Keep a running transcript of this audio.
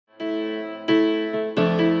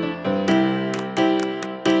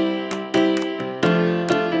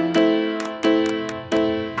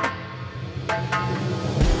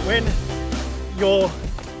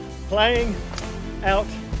playing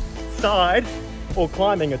outside or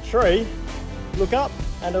climbing a tree, look up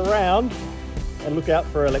and around and look out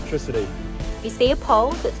for electricity. If you see a pole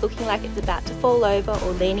that's looking like it's about to fall over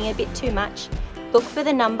or leaning a bit too much, look for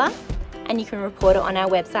the number and you can report it on our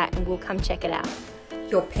website and we'll come check it out.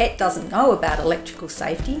 Your pet doesn't know about electrical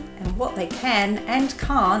safety and what they can and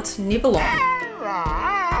can't nibble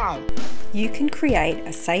on. You can create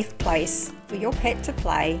a safe place for your pet to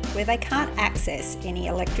play where they can't access any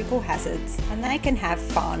electrical hazards and they can have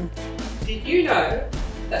fun. Did you know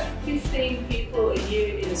that 15 people a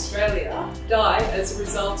year in Australia die as a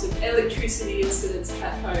result of electricity incidents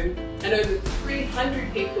at home, and over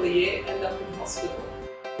 300 people a year end up in hospital?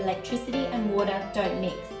 Electricity and water don't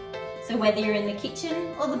mix. So whether you're in the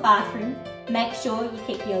kitchen or the bathroom, make sure you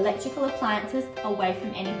keep your electrical appliances away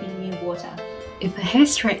from anything near water. If a hair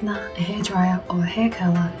straightener, a hairdryer or a hair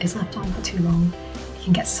curler is left on for too long, it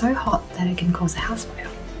can get so hot that it can cause a house fire.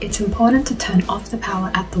 It's important to turn off the power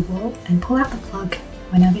at the wall and pull out the plug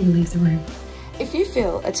whenever you leave the room. If you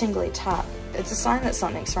feel a tingly tap, it's a sign that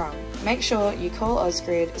something's wrong. Make sure you call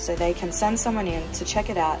Ausgrid so they can send someone in to check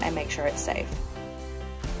it out and make sure it's safe.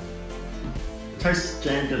 The toast's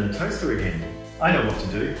jammed in the toaster again. I know what to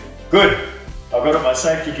do. Good! I've got my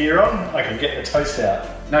safety gear on, I can get the toast out.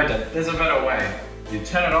 No, Dad, there's a better way. You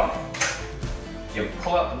turn it off, you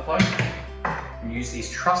pull out the plug, and use these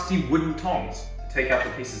trusty wooden tongs to take out the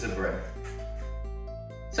pieces of bread.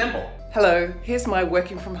 Simple. Hello, here's my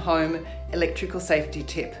working from home electrical safety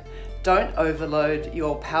tip. Don't overload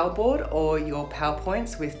your power board or your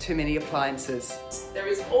PowerPoints with too many appliances. There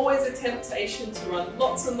is always a temptation to run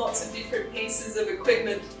lots and lots of different pieces of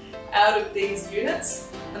equipment out of these units,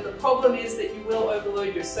 and the problem is that you will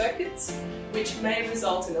overload your circuits, which may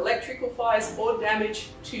result in electrical fires or damage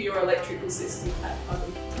to your electrical system at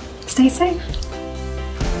home. Stay safe.